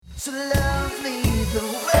So love me the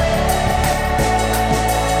way.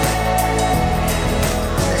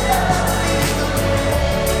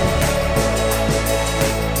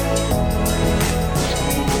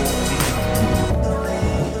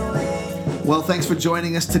 Well, thanks for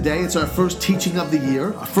joining us today. It's our first teaching of the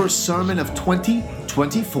year, our first sermon of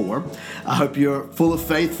 2024. I hope you're full of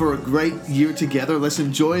faith for a great year together. Let's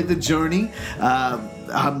enjoy the journey.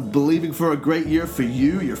 I'm believing for a great year for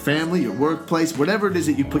you, your family, your workplace, whatever it is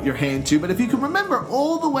that you put your hand to. But if you can remember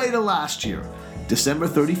all the way to last year, December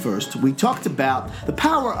 31st, we talked about the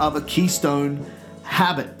power of a keystone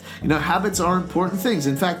habit. You know, habits are important things.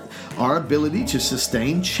 In fact, our ability to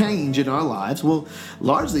sustain change in our lives will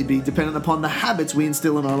largely be dependent upon the habits we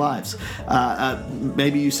instill in our lives.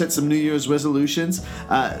 Maybe you set some New Year's resolutions.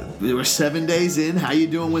 We're 7 days in. How you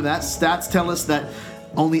doing with that? Stats tell us that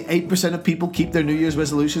only 8% of people keep their New Year's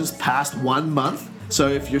resolutions past 1 month. So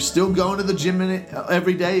if you're still going to the gym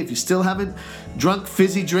every day, if you still haven't drunk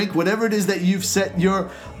fizzy drink, whatever it is that you've set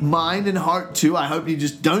your mind and heart to, I hope you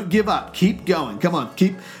just don't give up. Keep going. Come on,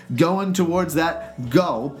 keep going towards that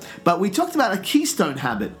goal. But we talked about a keystone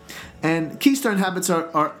habit. And keystone habits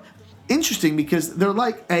are interesting because they're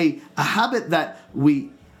like a habit that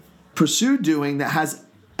we pursue doing that has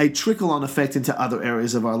a trickle-on effect into other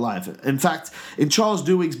areas of our life. In fact, in Charles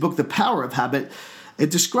Duhigg's book, The Power of Habit, it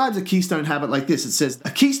describes a keystone habit like this. It says, a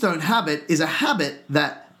keystone habit is a habit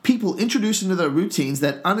that people introduce into their routines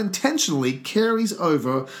that unintentionally carries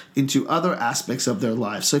over into other aspects of their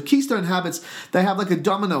lives. So keystone habits, they have like a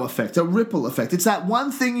domino effect, a ripple effect. It's that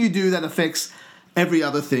one thing you do that affects every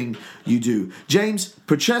other thing you do. James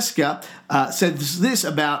Prochaska said this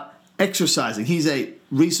about exercising. He's a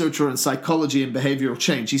researcher in psychology and behavioral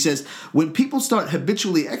change. He says, when people start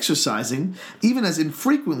habitually exercising, even as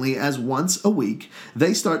infrequently as once a week,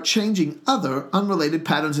 they start changing other unrelated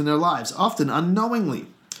patterns in their lives, often unknowingly.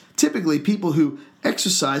 Typically, people who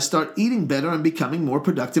exercise start eating better and becoming more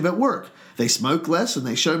productive at work. They smoke less and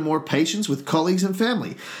they show more patience with colleagues and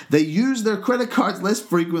family. They use their credit cards less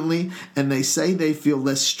frequently and they say they feel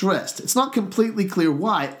less stressed. It's not completely clear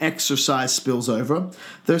why exercise spills over.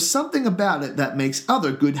 There's something about it that makes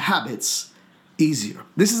other good habits easier.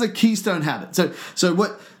 This is a keystone habit. So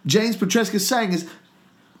what James Prochaska is saying is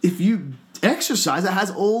if you exercise, it has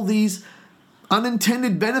all these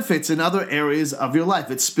unintended benefits in other areas of your life.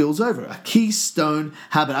 It spills over. A keystone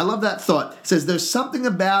habit. I love that thought. It says there's something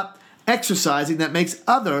about exercising that makes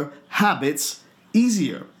other habits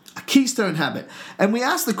easier. A keystone habit. And we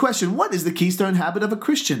ask the question, what is the keystone habit of a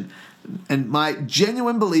Christian? And my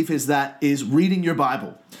genuine belief is that is reading your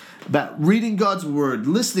Bible. About reading God's Word,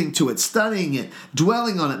 listening to it, studying it,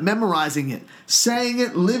 dwelling on it, memorizing it, saying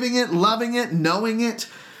it, living it, loving it, knowing it,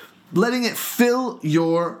 letting it fill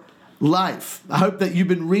your life. I hope that you've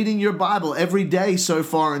been reading your Bible every day so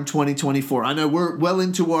far in 2024. I know we're well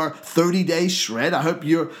into our 30-day shred. I hope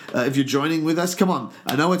you're, if you're joining with us, come on.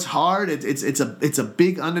 I know it's hard. It's a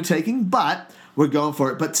big undertaking, but we're going for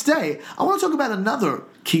it. But today, I want to talk about another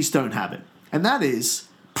keystone habit, and that is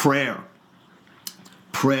prayer.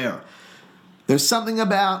 Prayer. There's something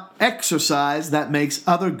about exercise that makes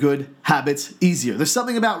other good habits easier. There's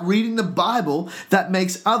something about reading the Bible that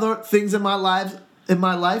makes other things in my life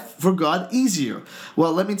for God easier.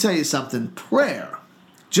 Well, let me tell you something. Prayer,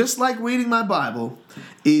 just like reading my Bible,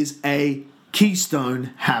 is a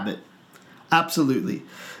keystone habit. Absolutely.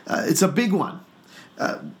 It's a big one.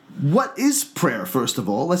 What is prayer, first of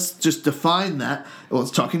all? Let's just define that. Well,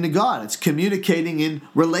 it's talking to God. It's communicating in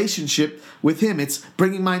relationship with Him. It's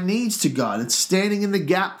bringing my needs to God. It's standing in the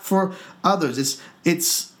gap for others.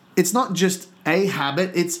 It's not just a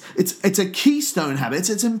habit. It's a keystone habit.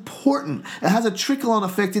 It's important. It has a trickle-on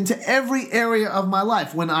effect into every area of my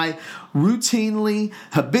life when I routinely,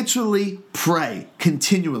 habitually pray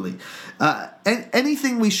continually. And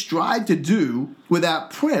anything we strive to do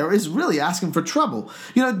without prayer is really asking for trouble.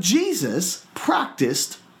 You know, Jesus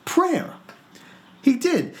practiced prayer. He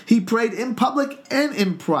did. He prayed in public and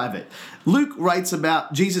in private. Luke writes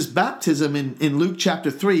about Jesus' baptism in Luke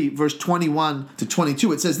chapter 3, verse 21 to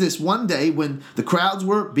 22. It says this, one day when the crowds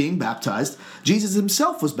were being baptized, Jesus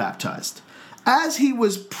himself was baptized. As he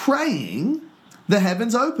was praying, the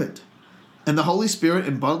heavens opened, and the Holy Spirit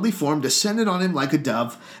in bodily form descended on him like a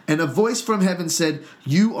dove, and a voice from heaven said,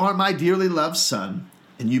 "You are my dearly loved Son,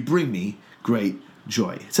 and you bring me great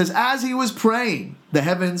joy." It says, as he was praying, the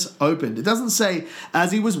heavens opened. It doesn't say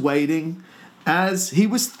as he was waiting, as he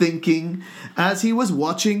was thinking, as he was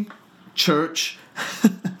watching church.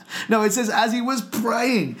 No, it says as he was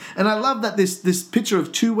praying. And I love that this picture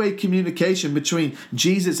of two-way communication between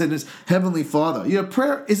Jesus and his heavenly Father. You know,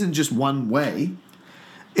 prayer isn't just one way.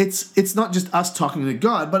 it's not just us talking to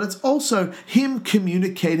God, but it's also him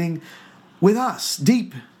communicating with us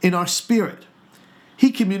deep in our spirit.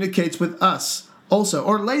 He communicates with us also.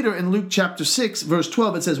 Or later in Luke chapter 6, verse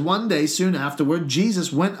 12, it says, one day soon afterward,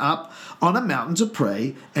 Jesus went up on a mountain to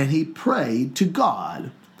pray, and he prayed to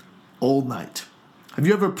God all night. Have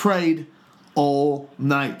you ever prayed all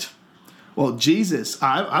night? Well, Jesus,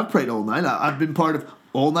 I've prayed all night. I've been part of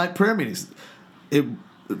all-night prayer meetings.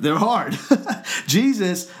 They're hard.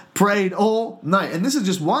 Jesus prayed all night. And this is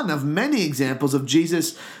just one of many examples of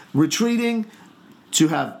Jesus retreating to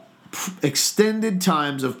have extended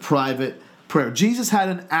times of private prayer. Jesus had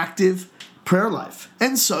an active prayer life,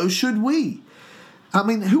 and so should we. I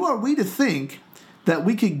mean, who are we to think that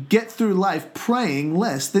we could get through life praying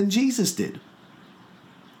less than Jesus did?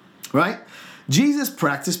 Right? Jesus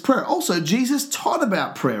practiced prayer. Also, Jesus taught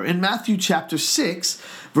about prayer. In Matthew chapter 6,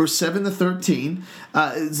 verse 7 to 13,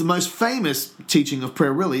 it's the most famous teaching of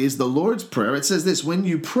prayer, really, is the Lord's Prayer. It says this, when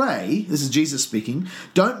you pray, this is Jesus speaking,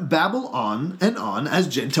 don't babble on and on as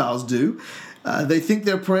Gentiles do. They think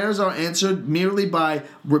their prayers are answered merely by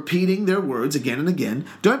repeating their words again and again.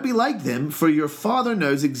 Don't be like them, for your Father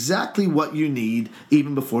knows exactly what you need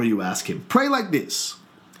even before you ask him. Pray like this.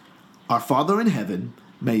 Our Father in heaven,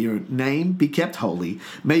 may your name be kept holy.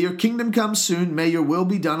 May your kingdom come soon. May your will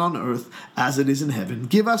be done on earth as it is in heaven.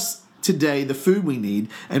 Give us today the food we need,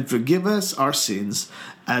 and forgive us our sins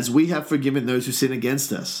as we have forgiven those who sin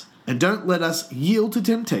against us. And don't let us yield to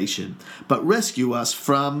temptation, but rescue us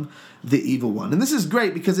from the evil one. And this is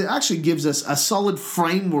great because it actually gives us a solid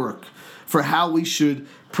framework for how we should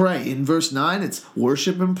pray. In verse 9, it's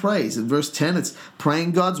worship and praise. In verse 10, it's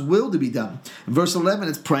praying God's will to be done. In verse 11,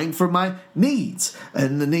 it's praying for my needs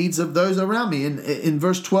and the needs of those around me. And in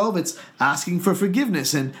verse 12, it's asking for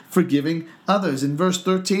forgiveness and forgiving others. In verse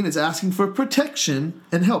 13, it's asking for protection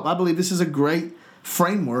and help. I believe this is a great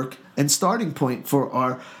framework and starting point for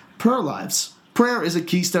our prayer lives. Prayer is a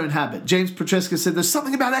keystone habit. James Petresca said there's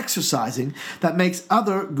something about exercising that makes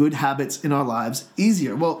other good habits in our lives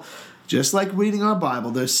easier. Well, just like reading our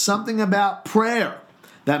Bible, there's something about prayer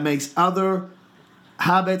that makes other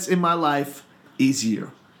habits in my life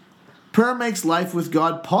easier. Prayer makes life with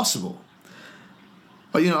God possible.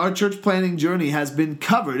 Our church planting journey has been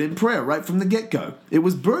covered in prayer right from the get-go. It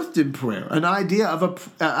was birthed in prayer, an idea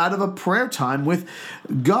of out of a prayer time with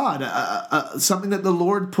God, something that the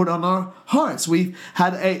Lord put on our hearts. We've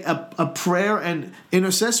had a prayer and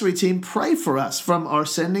intercessory team pray for us from our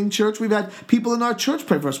sending church. We've had people in our church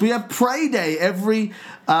pray for us. We have pray day every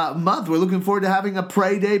month. We're looking forward to having a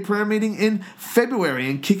pray day prayer meeting in February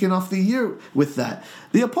and kicking off the year with that.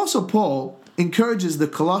 The Apostle Paul encourages the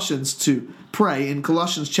Colossians to pray in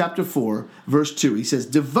Colossians chapter 4, verse 2. He says,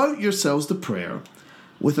 devote yourselves to prayer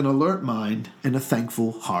with an alert mind and a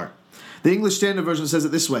thankful heart. The English Standard Version says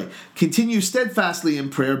it this way, continue steadfastly in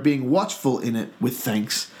prayer, being watchful in it with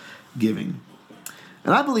thanksgiving.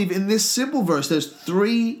 And I believe in this simple verse, there's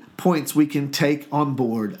 3 points we can take on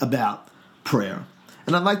board about prayer.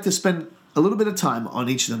 And I'd like to spend a little bit of time on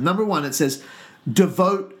each of them. Number 1, it says,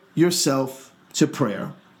 devote yourself to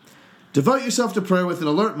prayer. Devote yourself to prayer with an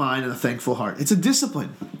alert mind and a thankful heart. It's a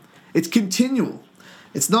discipline. It's continual.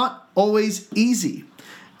 It's not always easy.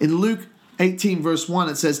 In Luke 18, verse 1,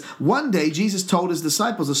 it says, one day Jesus told his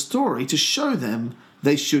disciples a story to show them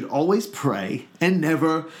they should always pray and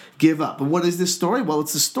never give up. And what is this story? Well,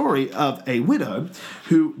 it's the story of a widow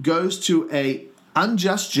who goes to an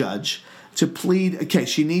unjust judge to plead a case.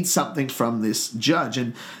 She needs something from this judge.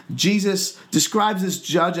 And Jesus describes this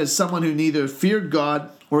judge as someone who neither feared God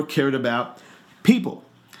or cared about people.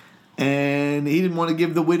 And he didn't want to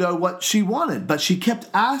give the widow what she wanted, but she kept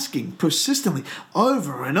asking persistently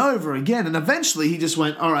over and over again. And eventually he just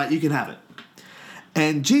went, all right, you can have it.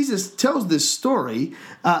 And Jesus tells this story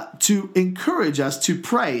to encourage us to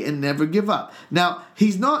pray and never give up. Now,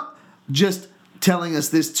 he's not just telling us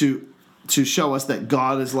this to show us that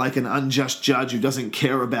God is like an unjust judge who doesn't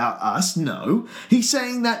care about us. No, he's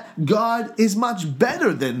saying that God is much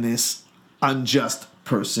better than this unjust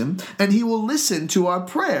person, and he will listen to our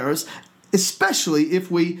prayers, especially if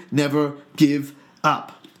we never give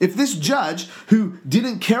up. If this judge, who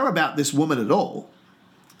didn't care about this woman at all,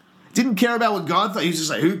 didn't care about what God thought, he was just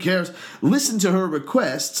like, who cares? Listen to her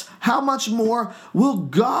requests. How much more will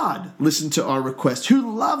God listen to our requests?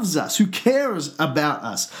 Who loves us? Who cares about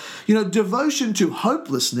us? Devotion to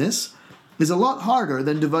hopelessness is a lot harder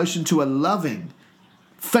than devotion to a loving,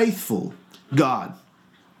 faithful God.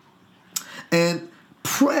 And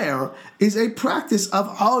prayer is a practice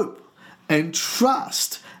of hope and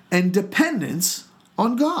trust and dependence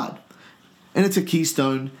on God. And it's a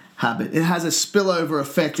keystone habit. It has a spillover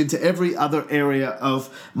effect into every other area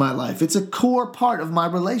of my life. It's a core part of my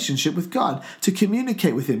relationship with God to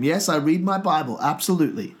communicate with Him. Yes, I read my Bible,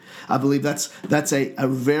 absolutely. I believe that's a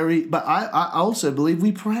very, but I also believe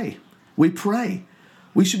we pray. We pray.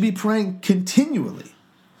 We should be praying continually.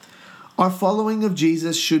 Our following of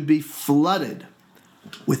Jesus should be flooded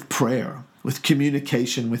with prayer, with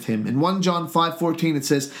communication with Him. In 1 John 5:14 it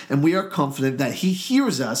says, "And we are confident that He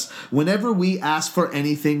hears us whenever we ask for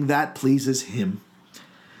anything that pleases Him."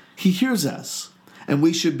 He hears us, and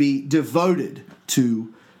we should be devoted to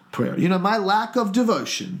prayer. You know, my lack of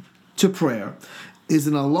devotion to prayer is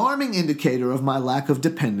an alarming indicator of my lack of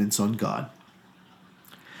dependence on God.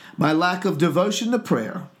 My lack of devotion to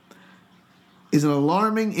prayer is an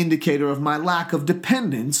alarming indicator of my lack of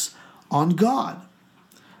dependence on God.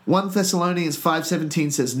 1 Thessalonians 5:17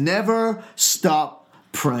 says, "Never stop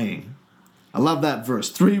praying." I love that verse.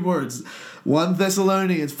 3 words. 1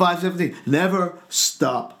 Thessalonians 5:17. Never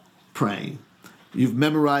stop praying. You've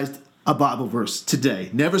memorized a Bible verse today.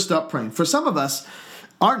 Never stop praying. For some of us,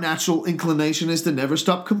 our natural inclination is to never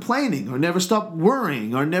stop complaining, or never stop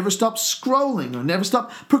worrying, or never stop scrolling, or never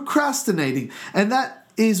stop procrastinating. And that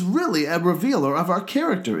is really a revealer of our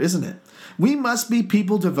character, isn't it? We must be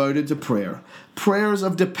people devoted to prayer. Prayers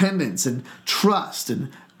of dependence and trust and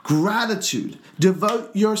gratitude.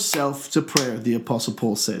 Devote yourself to prayer, the Apostle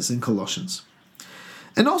Paul says in Colossians.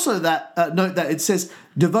 And also that note that it says,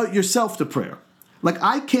 devote yourself to prayer. Like,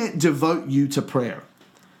 I can't devote you to prayer.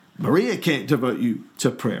 Maria can't devote you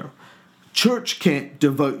to prayer. Church can't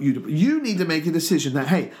devote you to prayer. You need to make a decision that,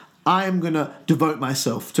 hey, I am going to devote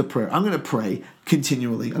myself to prayer. I'm going to pray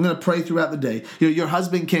continually. I'm going to pray throughout the day. Your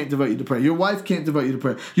husband can't devote you to prayer. Your wife can't devote you to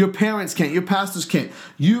prayer. Your parents can't. Your pastors can't.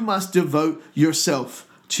 You must devote yourself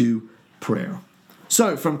to prayer.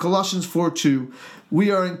 So from Colossians 4:2,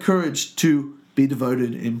 we are encouraged to be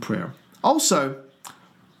devoted in prayer. Also,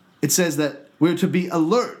 it says that we're to be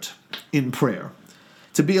alert in prayer.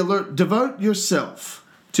 To be alert, devote yourself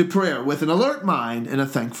to prayer with an alert mind and a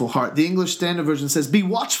thankful heart. The English Standard Version says, be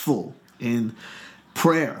watchful in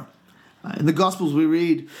prayer. In the Gospels, we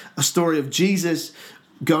read a story of Jesus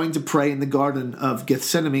going to pray in the Garden of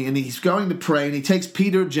Gethsemane, and he's going to pray, and he takes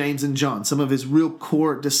Peter, James, and John, some of his real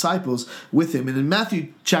core disciples, with him. And in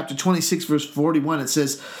Matthew chapter 26, verse 41, it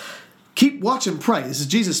says, keep watch and pray. This is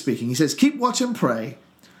Jesus speaking. He says, keep watch and pray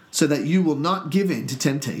so that you will not give in to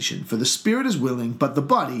temptation, for the spirit is willing, but the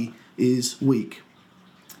body is weak.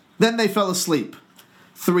 Then they fell asleep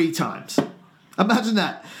 3 times. Imagine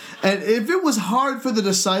that. And if it was hard for the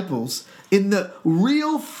disciples in the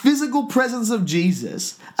real physical presence of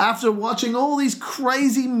Jesus, after watching all these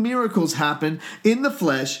crazy miracles happen in the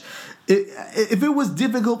flesh, if it was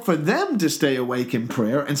difficult for them to stay awake in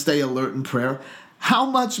prayer and stay alert in prayer, how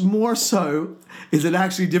much more so is it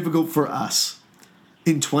actually difficult for us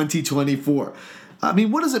in 2024? I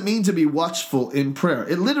mean, what does it mean to be watchful in prayer?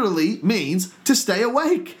 It literally means to stay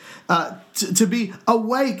awake, to be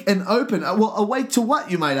awake and open. Well, awake to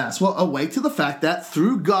what, you might ask? Well, awake to the fact that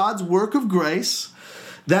through God's work of grace,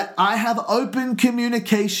 that I have open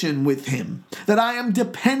communication with Him, that I am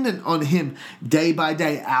dependent on Him day by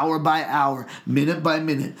day, hour by hour, minute by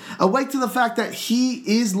minute. Awake to the fact that He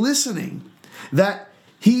is listening, that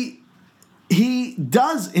He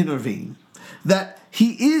does intervene, that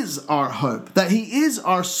He is our hope, that He is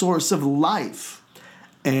our source of life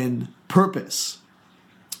and purpose.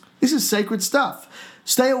 This is sacred stuff.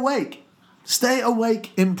 Stay awake. Stay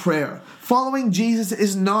awake in prayer. Following Jesus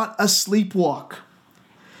is not a sleepwalk.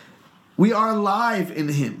 We are alive in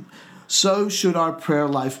Him. So should our prayer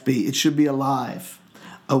life be. It should be alive,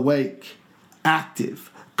 awake,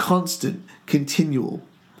 active, constant, continual.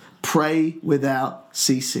 Pray without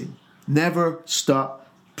ceasing. Never stop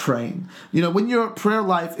praying. You know, when your prayer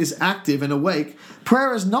life is active and awake,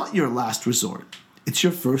 prayer is not your last resort. It's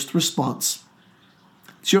your first response.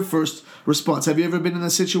 It's your first response. Have you ever been in a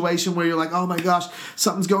situation where you're like, oh my gosh,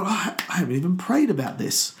 something's going on. I haven't even prayed about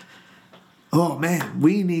this. Oh man,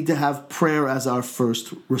 we need to have prayer as our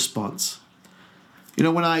first response. You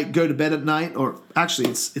know, when I go to bed at night, or actually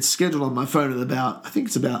it's scheduled on my phone at about, I think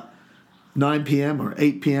it's about 9 p.m. or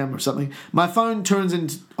 8 p.m. or something, my phone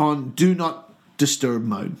turns on do not disturb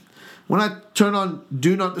mode. When I turn on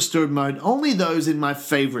do not disturb mode, only those in my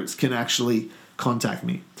favorites can actually contact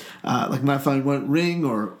me. Like my phone won't ring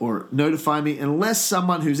or notify me unless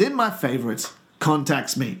someone who's in my favorites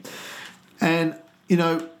contacts me. And, you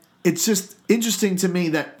know, it's just interesting to me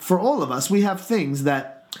that for all of us, we have things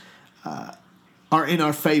that are in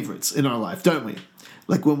our favorites in our life, don't we?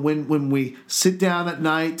 Like when we sit down at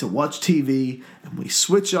night to watch TV and we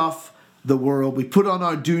switch off the world. We put on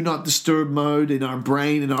our do not disturb mode in our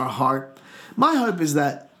brain, in our heart. My hope is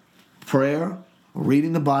that prayer,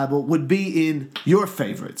 reading the Bible, would be in your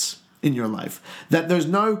favorites in your life. That there's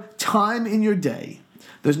no time in your day,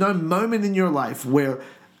 there's no moment in your life where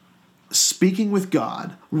speaking with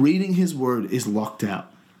God, reading His Word is locked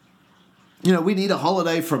out. You know, we need a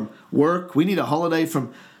holiday from work. We need a holiday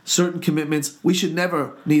from certain commitments. We should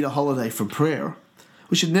never need a holiday from prayer.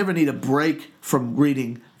 We should never need a break from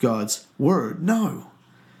reading God's Word. No.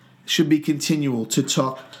 It should be continual to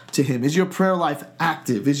talk to Him. Is your prayer life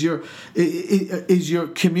active? Is your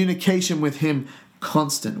communication with Him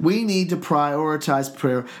constant? We need to prioritize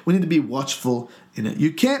prayer. We need to be watchful in it.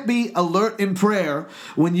 You can't be alert in prayer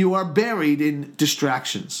when you are buried in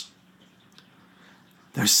distractions.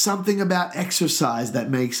 There's something about exercise that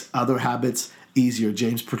makes other habits easier.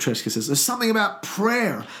 James Petruska says there's something about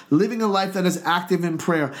prayer, living a life that is active in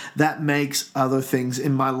prayer, that makes other things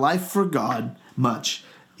in my life for God much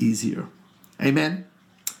easier. Amen.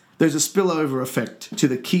 There's a spillover effect to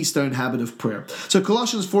the keystone habit of prayer. So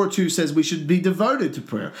Colossians 4:2 says we should be devoted to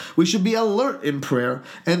prayer. We should be alert in prayer.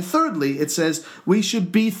 And thirdly, it says we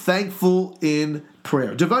should be thankful in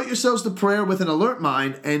prayer. Devote yourselves to prayer with an alert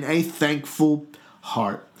mind and a thankful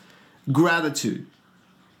heart. Gratitude.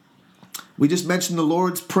 We just mentioned the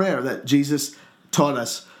Lord's Prayer that Jesus taught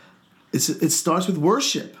us. It starts with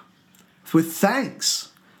worship, with thanks,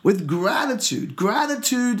 with gratitude.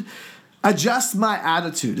 Gratitude adjusts my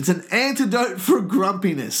attitude. It's an antidote for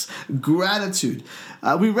grumpiness. Gratitude.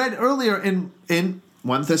 We read earlier in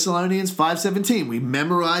 1 Thessalonians 5:17. We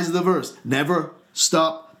memorized the verse. Never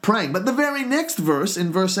stop praying. But the very next verse,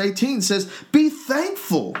 in verse 18, says, be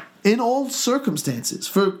thankful in all circumstances,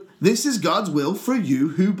 for this is God's will for you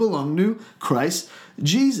who belong to Christ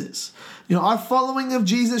Jesus. You know, our following of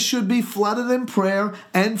Jesus should be flooded in prayer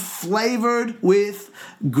and flavored with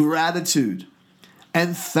gratitude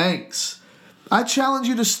and thanks. I challenge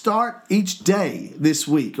you to start each day this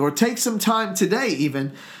week, or take some time today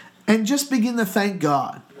even, and just begin to thank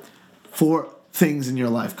God for things in your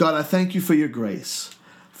life. God, I thank you for your grace,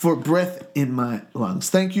 for breath in my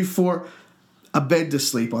lungs. Thank you for a bed to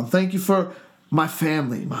sleep on. Thank you for my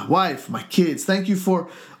family, my wife, my kids. Thank you for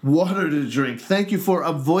water to drink. Thank you for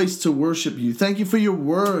a voice to worship you. Thank you for your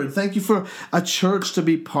word. Thank you for a church to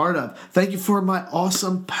be part of. Thank you for my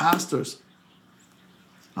awesome pastors.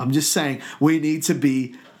 I'm just saying, we need to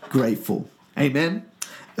be grateful. Amen.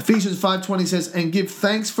 Ephesians 5:20 says, and give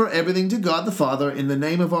thanks for everything to God the Father in the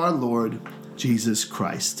name of our Lord Jesus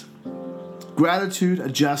Christ. Gratitude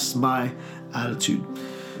adjusts my attitude.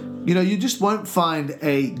 You know, you just won't find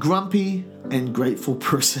a grumpy and grateful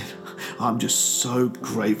person. I'm just so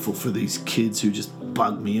grateful for these kids who just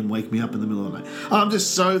bug me and wake me up in the middle of the night. I'm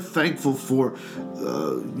just so thankful for,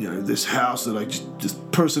 this house that this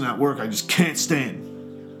person at work I just can't stand.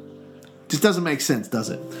 Just doesn't make sense, does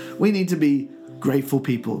it? We need to be grateful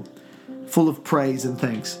people, full of praise and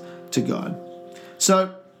thanks to God.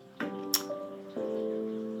 So,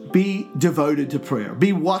 be devoted to prayer.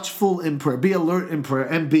 Be watchful in prayer. Be alert in prayer.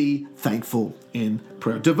 And be thankful in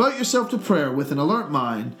prayer. Devote yourself to prayer with an alert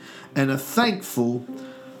mind and a thankful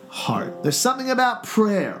heart. There's something about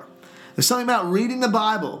prayer. There's something about reading the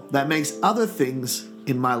Bible that makes other things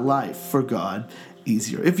in my life for God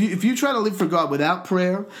easier. If you try to live for God without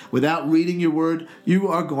prayer, without reading your word, you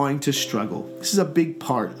are going to struggle. This is a big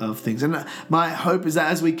part of things. And my hope is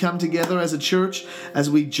that as we come together as a church, as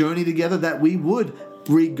we journey together, that we would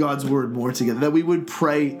read God's word more together, that we would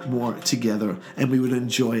pray more together, and we would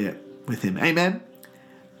enjoy it with Him. Amen?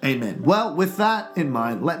 Amen. Well, with that in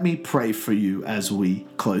mind, let me pray for you as we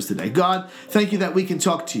close today. God, thank you that we can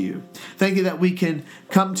talk to you. Thank you that we can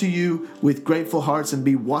come to you with grateful hearts and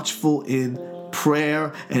be watchful in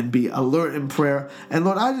prayer and be alert in prayer. And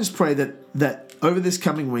Lord, I just pray that over this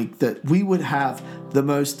coming week that we would have the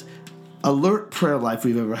most alert prayer life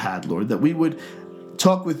we've ever had, Lord, that we would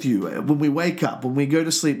talk with you when we wake up, when we go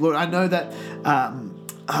to sleep. Lord, I know that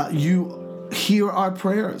you hear our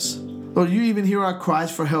prayers. Lord, you even hear our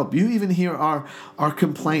cries for help. You even hear our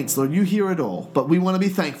complaints. Lord, you hear it all. But we want to be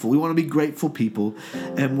thankful. We want to be grateful people.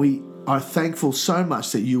 And we are thankful so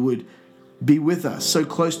much that you would be with us, so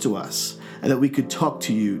close to us, and that we could talk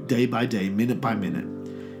to you day by day, minute by minute.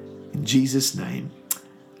 In Jesus' name,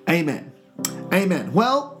 amen. Amen.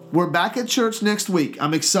 Well, we're back at church next week.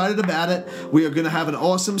 I'm excited about it. We are going to have an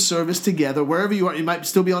awesome service together. Wherever you are, you might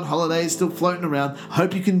still be on holidays, still floating around. I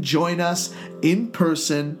hope you can join us in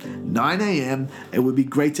person, 9 a.m. It would be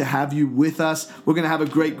great to have you with us. We're going to have a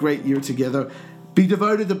great, great year together. Be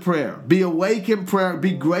devoted to prayer. Be awake in prayer.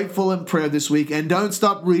 Be grateful in prayer this week. And don't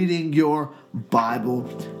stop reading your Bible.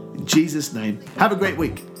 In Jesus' name, have a great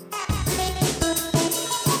week.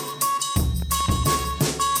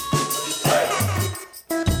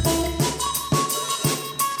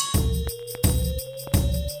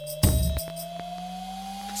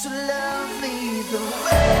 the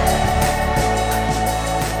way.